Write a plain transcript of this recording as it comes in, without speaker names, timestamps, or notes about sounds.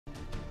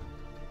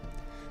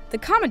The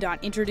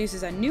Commandant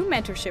introduces a new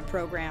mentorship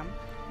program,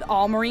 the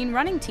All-Marine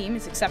Running Team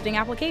is accepting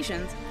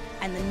applications,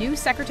 and the new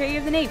Secretary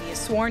of the Navy is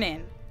sworn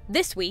in.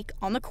 This week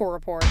on the Corps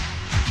Report.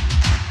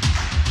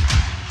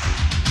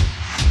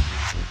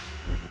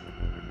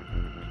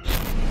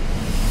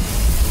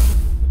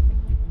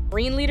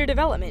 Marine Leader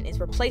Development is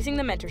replacing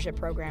the mentorship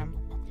program.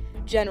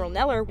 General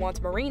Neller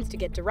wants Marines to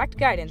get direct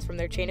guidance from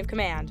their chain of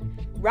command,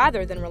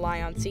 rather than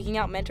rely on seeking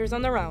out mentors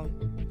on their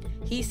own.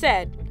 He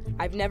said,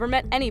 "I've never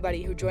met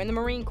anybody who joined the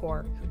Marine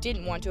Corps who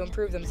didn't want to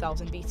improve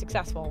themselves and be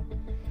successful.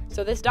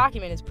 So this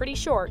document is pretty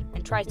short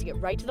and tries to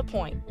get right to the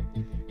point.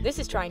 This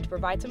is trying to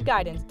provide some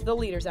guidance to the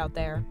leaders out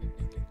there."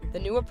 The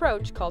new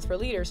approach calls for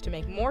leaders to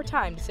make more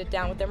time to sit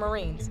down with their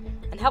Marines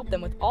and help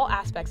them with all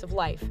aspects of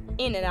life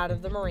in and out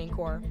of the Marine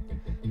Corps.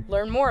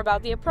 Learn more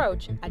about the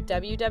approach at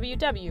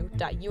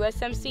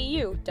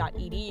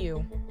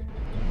www.usmcu.edu.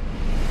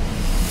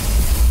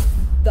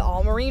 The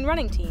All-Marine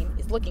Running Team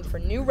is looking for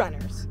new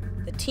runners.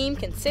 The team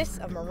consists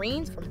of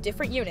Marines from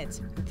different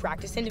units who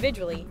practice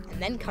individually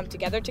and then come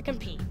together to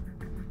compete.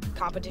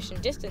 Competition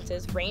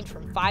distances range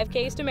from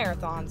 5Ks to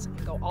marathons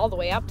and go all the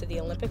way up to the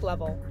Olympic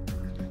level.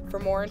 For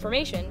more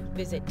information,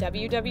 visit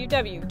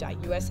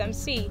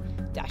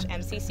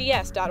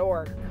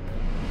www.usmc-mccs.org.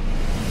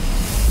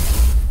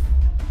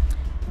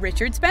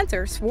 Richard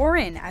Spencer swore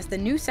in as the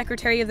new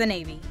Secretary of the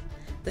Navy.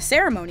 The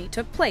ceremony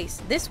took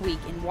place this week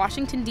in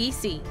Washington,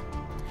 D.C.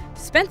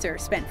 Spencer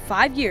spent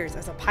 5 years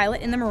as a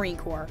pilot in the Marine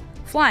Corps,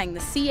 flying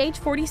the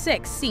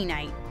CH-46 Sea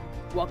Knight.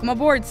 Welcome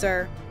aboard,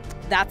 sir.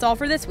 That's all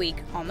for this week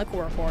on the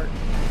Corps Report.